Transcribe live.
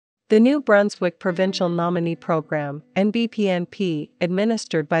The new Brunswick Provincial Nominee Program, NBPNP,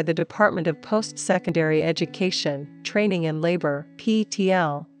 administered by the Department of Post-Secondary Education, Training and Labor,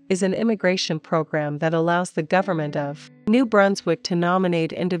 PETL, is an immigration program that allows the government of New Brunswick to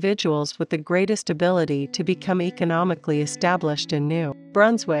nominate individuals with the greatest ability to become economically established in New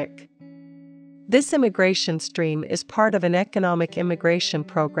Brunswick. This immigration stream is part of an economic immigration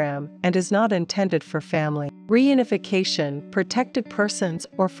program and is not intended for family reunification, protected persons,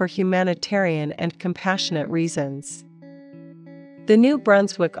 or for humanitarian and compassionate reasons. The New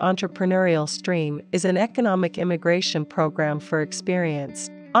Brunswick Entrepreneurial Stream is an economic immigration program for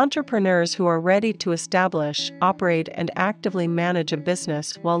experienced entrepreneurs who are ready to establish, operate, and actively manage a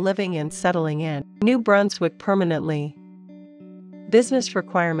business while living and settling in New Brunswick permanently. Business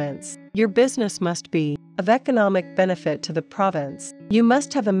requirements. Your business must be of economic benefit to the province. You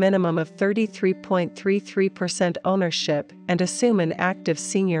must have a minimum of 33.33% ownership and assume an active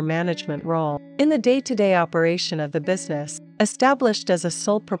senior management role in the day-to-day operation of the business, established as a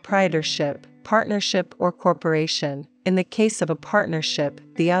sole proprietorship, partnership, or corporation. In the case of a partnership,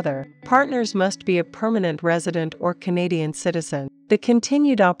 the other partners must be a permanent resident or Canadian citizen. The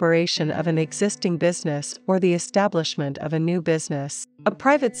continued operation of an existing business or the establishment of a new business. A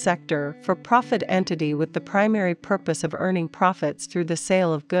private sector, for-profit entity with the primary purpose of earning profits through the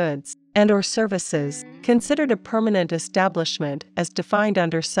sale of goods and/or services, considered a permanent establishment as defined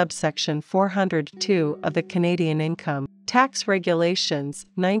under subsection 402 of the Canadian Income Tax Regulations,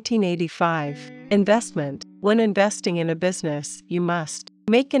 1985. Investment. When investing in a business, you must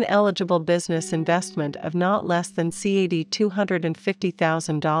make an eligible business investment of not less than CAD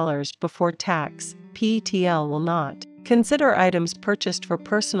 $250,000 before tax. PETL will not consider items purchased for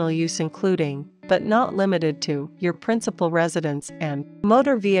personal use including, but not limited to, your principal residence and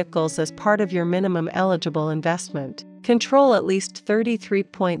motor vehicles as part of your minimum eligible investment. Control at least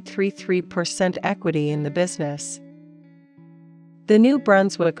 33.33% equity in the business. The New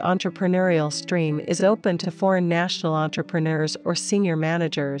Brunswick Entrepreneurial Stream is open to foreign national entrepreneurs or senior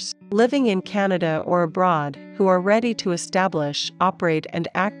managers living in Canada or abroad who are ready to establish, operate, and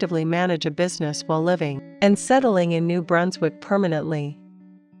actively manage a business while living and settling in New Brunswick permanently.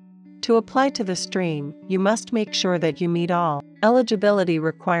 To apply to the stream, you must make sure that you meet all eligibility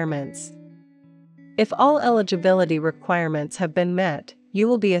requirements. If all eligibility requirements have been met, you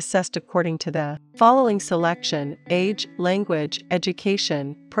will be assessed according to the following selection: age, language,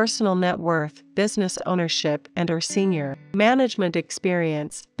 education, personal net worth, business ownership and/or senior management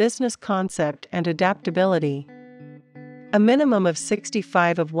experience, business concept and adaptability. A minimum of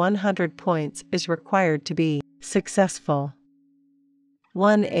 65 of 100 points is required to be successful.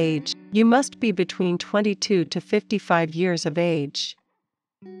 1. Age. You must be between 22 to 55 years of age.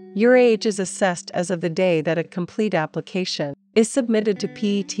 Your age is assessed as of the day that a complete application is submitted to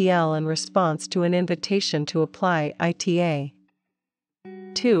PETL in response to an invitation to apply ITA.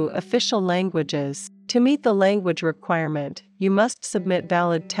 2. Official languages. To meet the language requirement, you must submit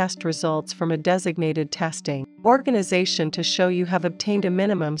valid test results from a designated testing organization to show you have obtained a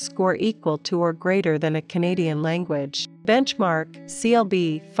minimum score equal to or greater than a Canadian language benchmark,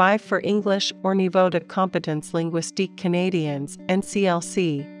 CLB 5 for English or Niveau de Compétence Linguistique Canadiens, and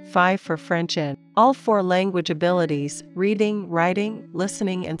CLC 5 for French in all 4 language abilities: reading, writing,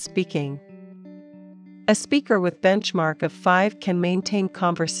 listening, and speaking. A speaker with benchmark of 5 can maintain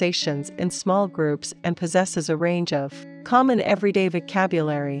conversations in small groups and possesses a range of common everyday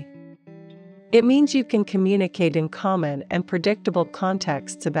vocabulary. It means you can communicate in common and predictable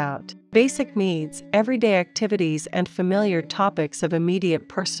contexts about basic needs, everyday activities, and familiar topics of immediate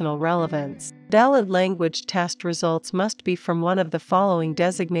personal relevance. Valid language test results must be from one of the following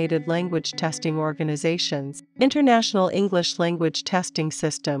designated language testing organizations: International English Language Testing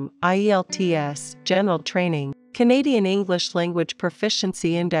System, IELTS, General Training, Canadian English Language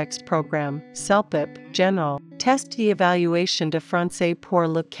Proficiency Index Program, CELPIP, General, Test d'Évaluation de Français pour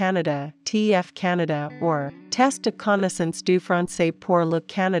le Canada, TEF Canada, or Test de Connaissance du Français pour le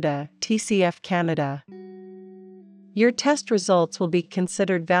Canada, TCF Canada. Your test results will be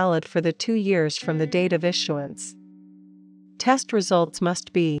considered valid for the 2 years from the date of issuance. Test results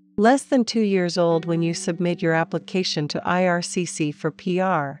must be less than 2 years old when you submit your application to IRCC for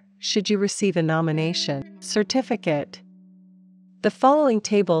PR, should you receive a nomination certificate. The following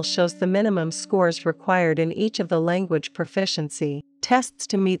table shows the minimum scores required in each of the language proficiency tests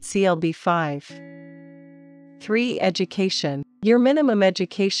to meet CLB 5. 3. Education. Your minimum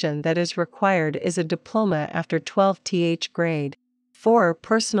education that is required is a diploma after 12th grade. 4.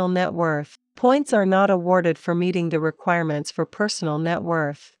 Personal net worth. Points are not awarded for meeting the requirements for personal net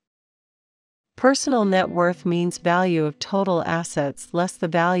worth. Personal net worth means value of total assets less the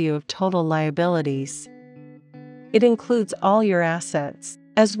value of total liabilities. It includes all your assets,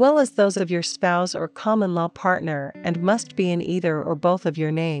 as well as those of your spouse or common law partner, and must be in either or both of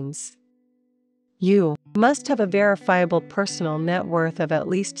your names. You must have a verifiable personal net worth of at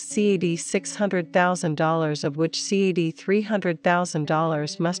least CAD $600,000, of which CAD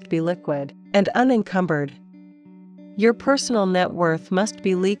 $300,000 must be liquid and unencumbered. Your personal net worth must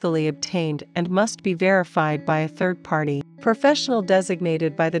be legally obtained and must be verified by a third party professional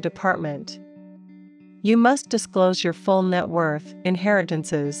designated by the department. You must disclose your full net worth,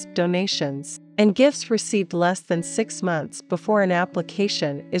 inheritances, donations, and gifts received less than 6 months before an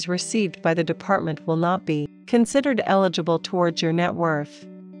application is received by the department will not be considered eligible towards your net worth.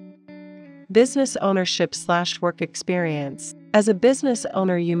 Business ownership/work experience. As a business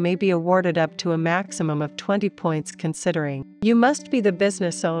owner, you may be awarded up to a maximum of 20 points considering you must be the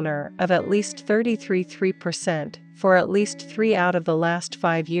business owner of at least 33% for at least 3 out of the last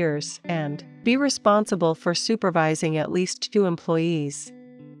 5 years and be responsible for supervising at least 2 employees.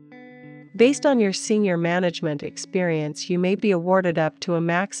 Based on your senior management experience, you may be awarded up to a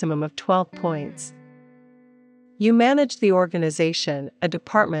maximum of 12 points. You manage the organization, a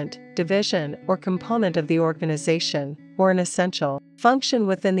department, division, or component of the organization, or an essential function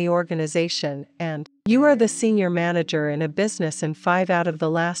within the organization, and you are the senior manager in a business in 5 out of the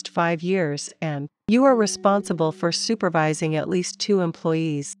last 5 years, and you are responsible for supervising at least 2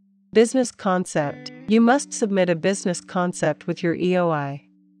 employees. Business concept. You must submit a business concept with your EOI.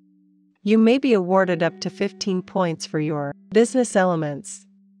 You may be awarded up to 15 points for your business elements.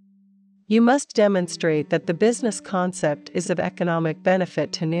 You must demonstrate that the business concept is of economic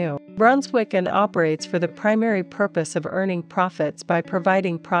benefit to New Brunswick and operates for the primary purpose of earning profits by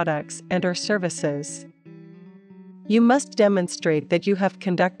providing products and/or services. You must demonstrate that you have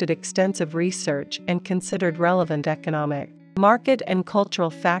conducted extensive research and considered relevant economic, market, and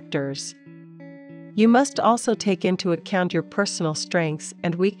cultural factors. You must also take into account your personal strengths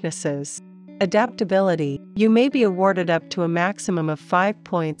and weaknesses. Adaptability. You may be awarded up to a maximum of 5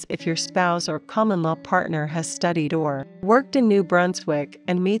 points if your spouse or common law partner has studied or worked in New Brunswick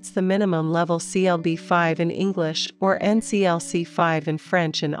and meets the minimum level CLB 5 in English or NCLC 5 in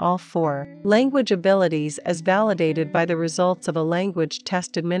French in all 4 language abilities as validated by the results of a language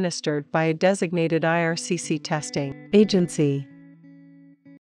test administered by a designated IRCC testing agency.